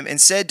to him and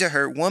said to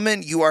her,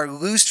 woman, you are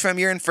loosed from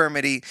your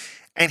infirmity.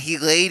 And he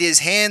laid his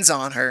hands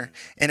on her,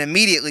 and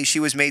immediately she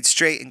was made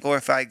straight and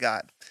glorified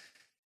God.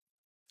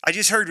 I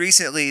just heard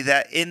recently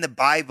that in the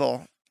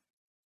Bible,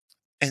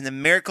 and the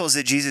miracles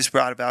that Jesus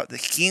brought about, the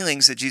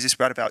healings that Jesus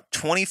brought about,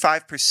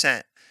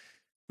 25%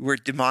 were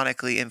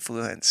demonically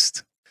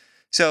influenced.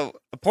 So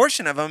a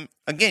portion of them,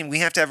 again, we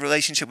have to have a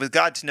relationship with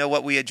God to know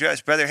what we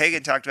address. Brother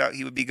Hagin talked about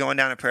he would be going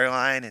down a prayer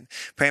line and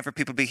praying for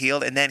people to be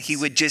healed. And then he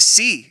would just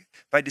see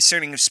by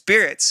discerning of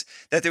spirits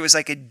that there was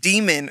like a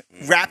demon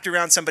wrapped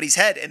around somebody's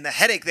head. And the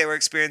headache they were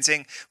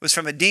experiencing was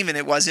from a demon.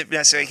 It wasn't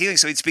necessarily healing.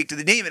 So he'd speak to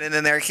the demon and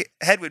then their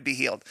head would be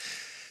healed.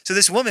 So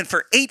this woman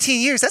for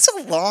 18 years, that's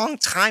a long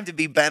time to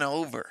be bent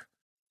over.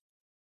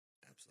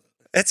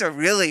 It's a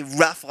really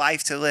rough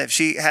life to live.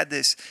 She had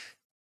this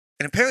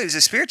And apparently it was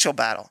a spiritual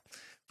battle.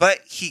 But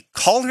he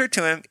called her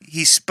to him.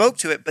 He spoke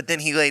to it, but then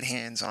he laid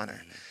hands on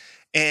her.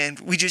 And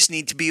we just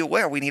need to be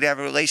aware. We need to have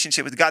a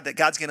relationship with God, that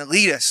God's going to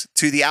lead us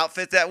through the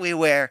outfit that we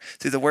wear,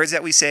 through the words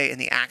that we say, and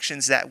the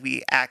actions that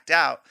we act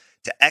out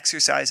to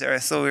exercise our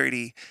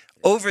authority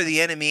over the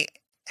enemy,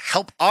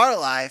 help our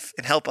life,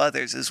 and help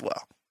others as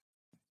well.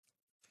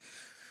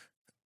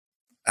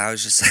 I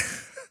was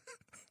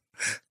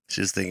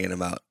just thinking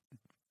about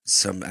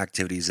some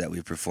activities that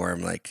we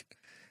perform, like,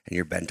 and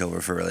you're bent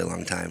over for a really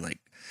long time. Like,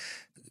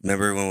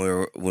 remember when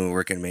we were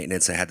working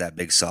maintenance, I had that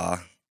big saw.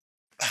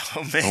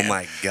 Oh man! Oh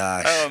my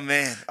gosh! Oh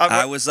man!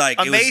 I was like,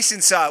 a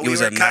mason saw. It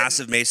was a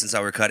massive mason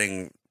saw. We're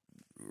cutting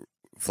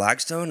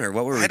flagstone, or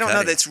what were we? I don't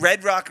know. That's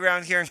red rock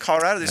around here in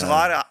Colorado. There's a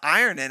lot of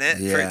iron in it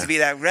for it to be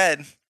that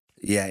red.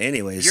 Yeah.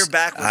 Anyways, your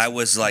back. I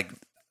was like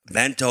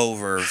bent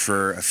over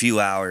for a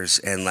few hours,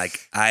 and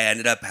like I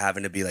ended up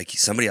having to be like,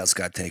 somebody else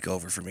got to take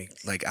over for me.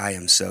 Like, I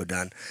am so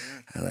done.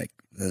 I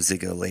was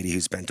thinking of a lady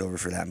who's bent over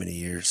for that many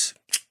years.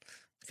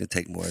 It's gonna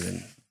take more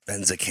than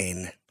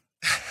benzocaine.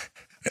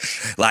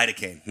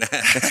 Lidocaine.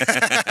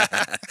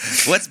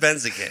 What's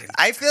benzocaine?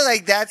 I feel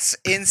like that's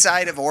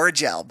inside of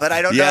Orgel, but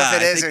I don't know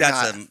if it is or not.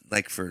 I think that's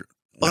like for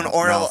an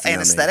oral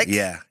anesthetic.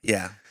 Yeah.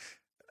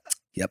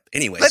 Yep.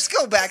 Anyways, let's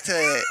go back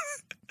to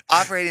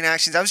operating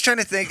actions. I was trying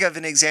to think of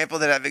an example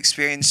that I've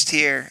experienced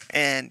here,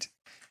 and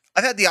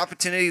I've had the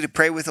opportunity to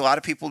pray with a lot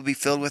of people to be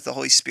filled with the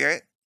Holy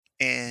Spirit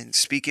and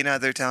speak in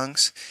other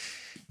tongues.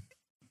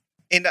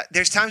 And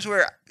there's times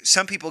where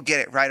some people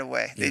get it right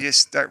away. They just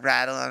start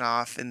rattling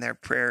off in their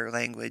prayer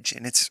language,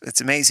 and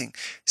it's amazing.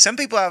 Some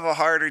people have a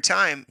harder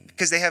time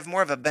because they have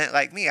more of a bent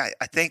like me. I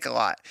think a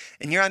lot,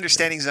 and your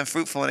understanding is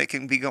unfruitful, and it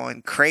can be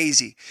going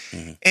crazy.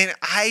 Mm-hmm. And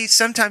I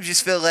sometimes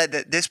just feel led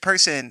that this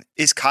person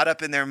is caught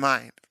up in their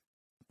mind.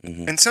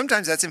 Mm-hmm. And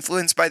sometimes that's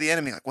influenced by the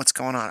enemy. Like, what's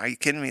going on? Are you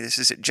kidding me? This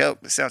is a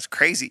joke. This sounds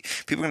crazy.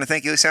 People are going to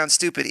think you sound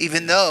stupid,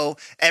 even though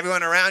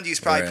everyone around you is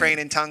probably praying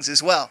in tongues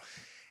as well.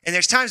 And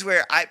there's times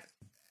where I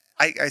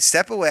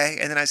step away,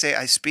 and then I say,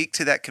 I speak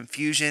to that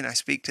confusion. I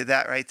speak to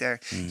that right there.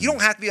 Mm-hmm. You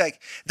don't have to be like,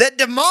 that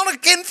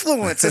demonic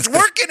influence is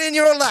working in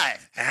your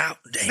life.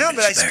 No,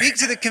 but I speak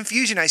to the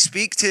confusion. I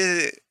speak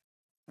to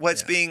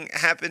what's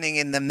happening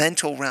in the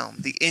mental realm,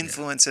 the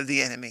influence of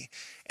the enemy.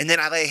 And then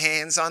I lay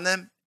hands on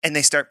them, and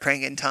they start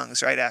praying in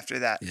tongues right after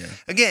that. Yeah.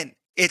 Again,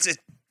 it's a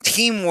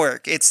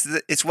teamwork.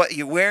 It's what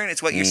you're wearing.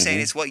 It's what you're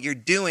saying. It's what you're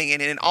doing.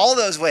 And in all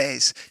those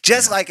ways,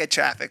 just like a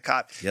traffic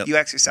cop, you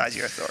exercise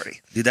your authority.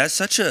 Dude, that's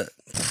such a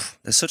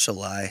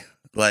lie.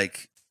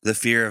 Like, the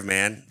fear of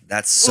man,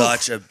 that's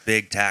such a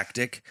big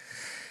tactic.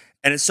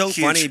 And it's so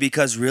funny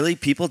because really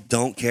people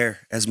don't care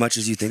as much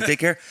as you think they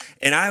care.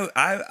 And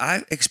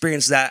I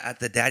experienced that at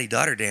the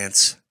daddy-daughter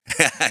dance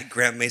at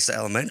Grand Mesa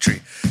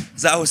Elementary.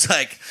 So I was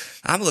like,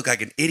 I'm gonna look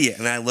like an idiot.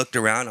 And I looked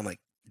around, I'm like,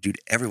 dude,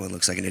 everyone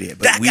looks like an idiot.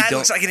 But that guy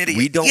looks like an idiot.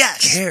 We don't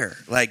care.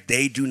 Like,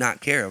 they do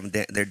not care.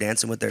 They're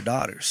dancing with their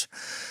daughters.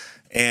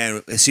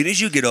 And as soon as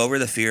you get over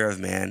the fear of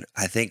man,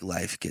 I think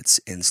life gets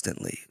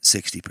instantly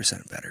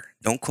 60% better.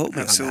 Don't quote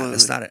me on that.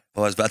 That's not it.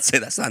 Well, I was about to say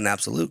that's not an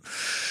absolute.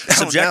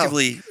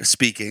 Subjectively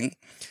speaking,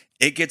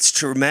 it gets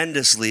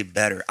tremendously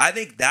better. I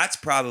think that's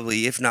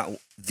probably, if not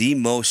the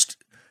most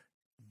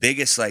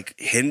biggest like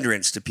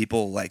hindrance to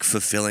people like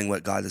fulfilling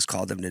what God has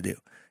called them to do,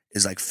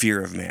 is like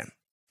fear of man.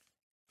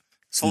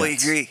 Fully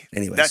agree.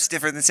 Anyways, that's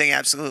different than saying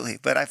absolutely,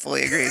 but I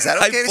fully agree. Is that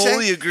okay to say? I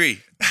fully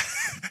agree.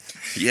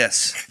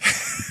 Yes.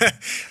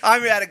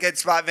 I'm at a good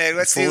spot, man.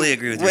 Let's fully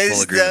agree with you.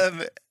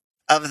 Wisdom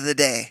of the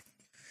day.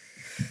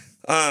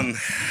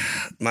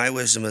 My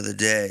wisdom of the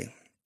day.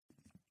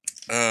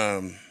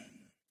 I'm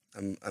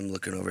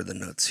looking over the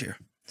notes here.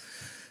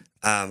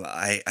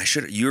 I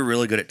should. You were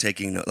really good at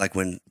taking notes. Like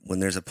when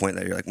there's a point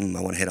that you're like,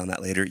 I want to hit on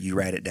that later. You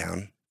write it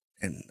down,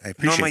 and I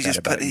appreciate normally that just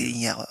about put it you.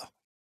 in yellow.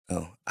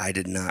 Oh, I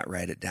did not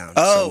write it down.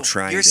 Oh,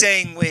 so you're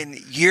saying when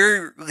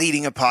you're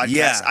leading a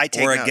podcast, I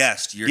take or notes. A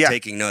guest, you're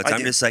taking notes.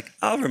 I'm just like,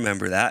 I'll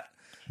remember that,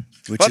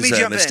 which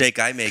is a mistake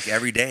I make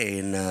every day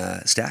in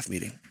staff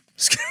meeting.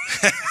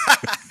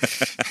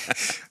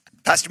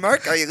 Pastor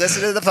Mark, are you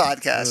listening to the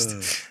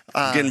podcast?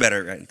 I'm getting better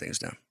at writing things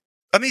down.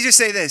 Let me just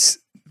say this.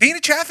 Being a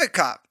traffic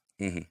cop,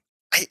 and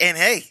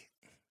hey,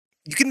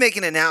 you can make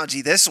an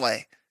analogy this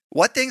way.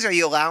 What things are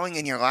you allowing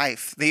in your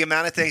life? The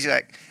amount of things you're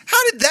like,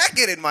 how did that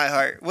get in my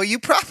heart? Well, you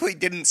probably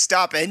didn't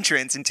stop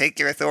entrance and take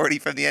your authority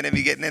from the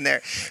enemy getting in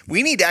there.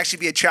 We need to actually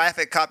be a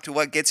traffic cop to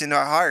what gets into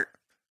our heart.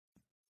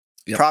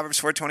 Yep. Proverbs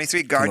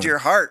 4:23, guard your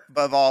heart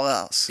above all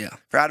else. Yeah.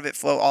 For out of it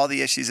flow all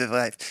the issues of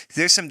life.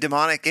 There's some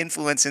demonic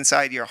influence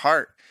inside your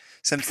heart,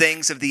 some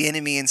things of the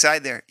enemy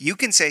inside there. You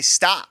can say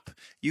stop.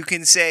 You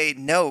can say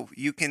no.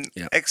 You can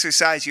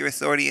exercise your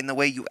authority in the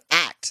way you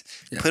act.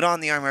 Put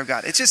on the armor of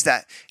God. It's just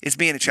that. It's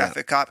being a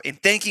traffic cop.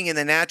 And thinking in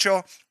the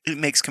natural, it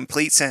makes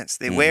complete sense.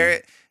 They wear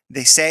it,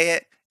 they say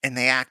it, and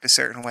they act a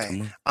certain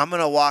way. I'm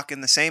going to walk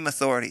in the same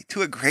authority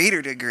to a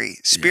greater degree,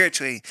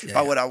 spiritually,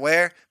 by what I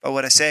wear, by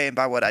what I say, and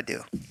by what I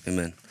do.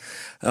 Amen.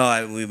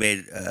 Oh, we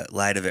made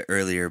light of it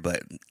earlier,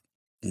 but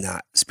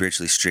not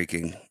spiritually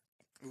streaking.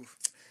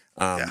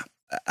 I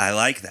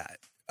like that.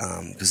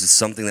 because it's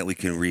something that we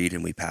can read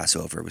and we pass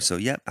over. So,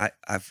 yep,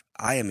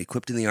 I am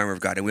equipped in the armor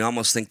of God, and we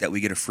almost think that we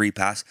get a free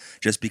pass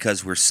just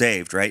because we're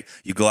saved, right?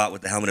 You go out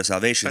with the helmet of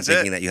salvation, That's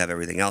thinking it. that you have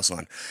everything else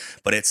on,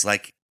 but it's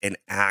like an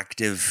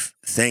active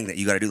thing that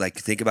you got to do. Like,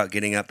 think about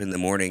getting up in the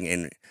morning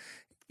and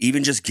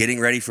even just getting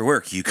ready for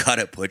work. You got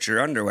to put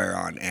your underwear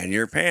on and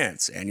your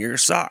pants and your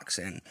socks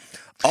and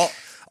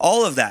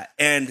all of that.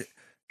 And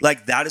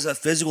like, that is a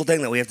physical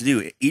thing that we have to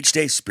do each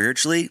day.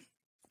 Spiritually,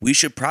 we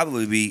should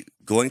probably be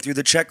going through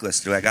the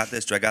checklist. Do I got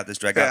this? Do I got this?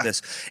 Do I got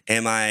this?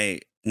 Am I,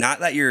 not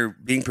that you're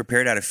being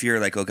prepared out of fear,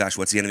 like, oh gosh,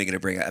 what's the enemy going to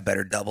bring? I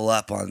better double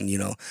up on,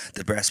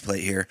 the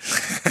breastplate here.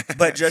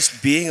 But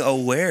just being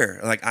aware,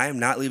 like, I am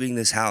not leaving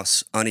this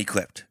house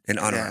unequipped and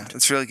unarmed. Yeah,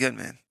 that's really good,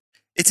 man.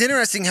 It's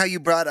interesting how you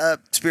brought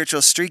up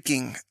spiritual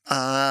streaking.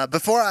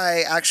 Before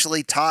I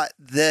actually taught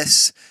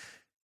this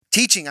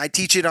teaching, I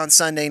teach it on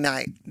Sunday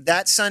night.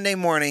 That Sunday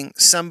morning,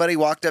 somebody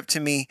walked up to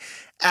me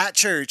at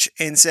church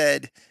and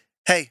said,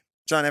 "Hey,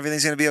 John,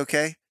 everything's going to be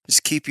okay.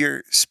 Just keep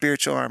your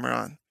spiritual armor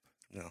on."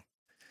 No,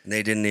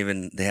 they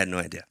had no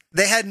idea.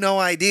 They had no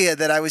idea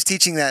that I was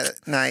teaching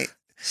that night.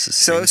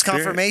 So it was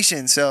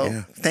confirmation.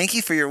 So Thank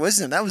you for your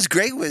wisdom. That was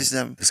great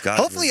wisdom.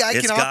 Hopefully I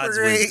can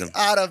operate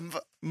out of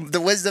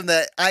the wisdom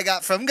that I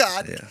got from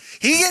God. Yeah.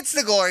 He gets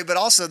the glory, but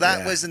also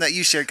that wisdom that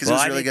you shared, because it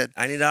was really good.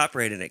 I need to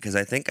operate in it because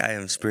I think I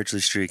am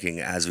spiritually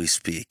streaking as we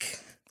speak.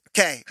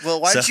 Okay, well,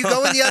 why don't you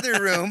go in the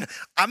other room?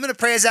 I'm going to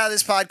pray us out of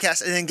this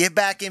podcast and then get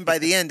back in by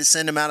the end to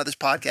send them out of this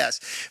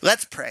podcast.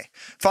 Let's pray.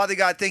 Father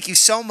God, thank you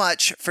so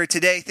much for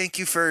today. Thank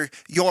you for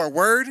your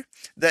word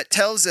that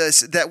tells us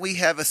that we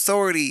have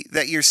authority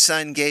that your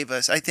son gave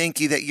us. I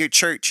thank you that your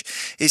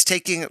church is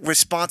taking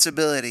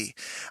responsibility.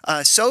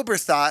 Sober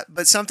thought,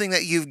 but something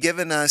that you've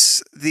given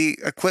us the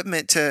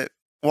equipment to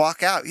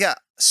walk out. Yeah.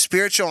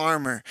 Spiritual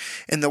armor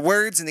and the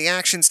words and the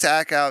actions to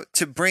act out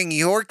to bring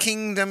your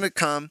kingdom to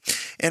come,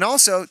 and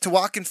also to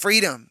walk in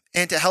freedom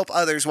and to help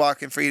others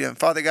walk in freedom.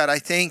 Father God, I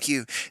thank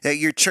you that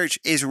your church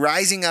is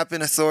rising up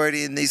in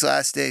authority in these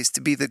last days to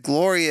be the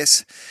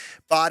glorious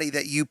body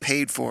that you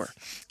paid for.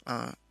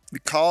 We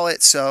call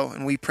it so,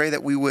 and we pray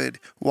that we would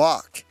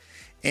walk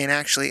and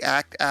actually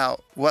act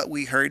out what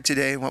we heard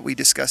today and what we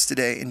discussed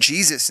today. In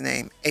Jesus'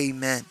 name,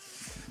 amen.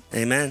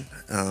 Amen.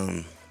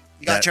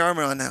 You got your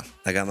armor on now.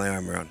 I got my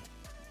armor on.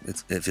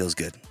 It feels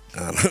good.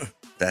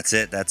 That's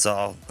it. That's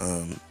all.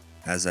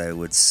 As I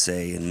would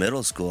say in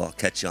middle school, I'll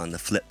catch you on the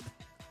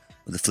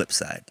flip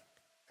side.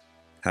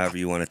 However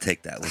you want to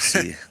take that.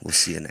 We'll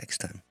see you next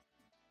time.